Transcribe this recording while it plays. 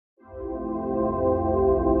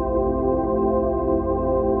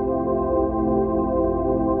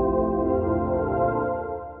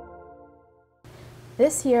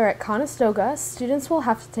This year at Conestoga, students will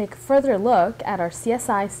have to take a further look at our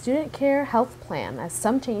CSI Student Care Health Plan as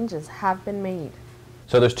some changes have been made.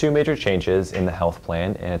 So there's two major changes in the health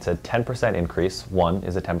plan, and it's a 10% increase. One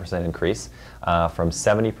is a 10% increase from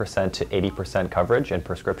 70% to 80% coverage in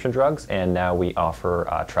prescription drugs, and now we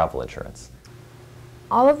offer travel insurance.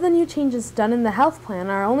 All of the new changes done in the health plan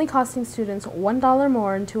are only costing students $1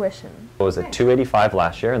 more in tuition. It was at $285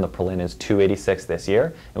 last year, and the per-lin is $286 this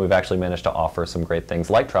year, and we've actually managed to offer some great things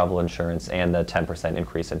like travel insurance and the 10%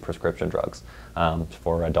 increase in prescription drugs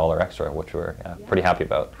for $1 extra, which we're pretty happy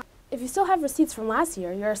about. If you still have receipts from last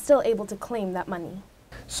year, you're still able to claim that money.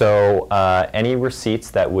 So any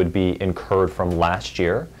receipts that would be incurred from last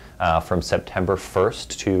year, from September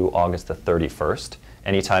 1st to August the 31st,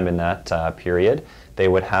 anytime in that period, they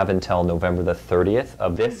would have until November the 30th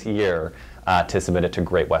of this year to submit it to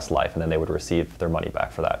Great West Life, and then they would receive their money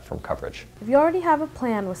back for that from coverage. If you already have a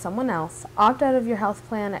plan with someone else, opt out of your health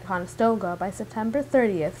plan at Conestoga by September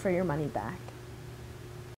 30th for your money back.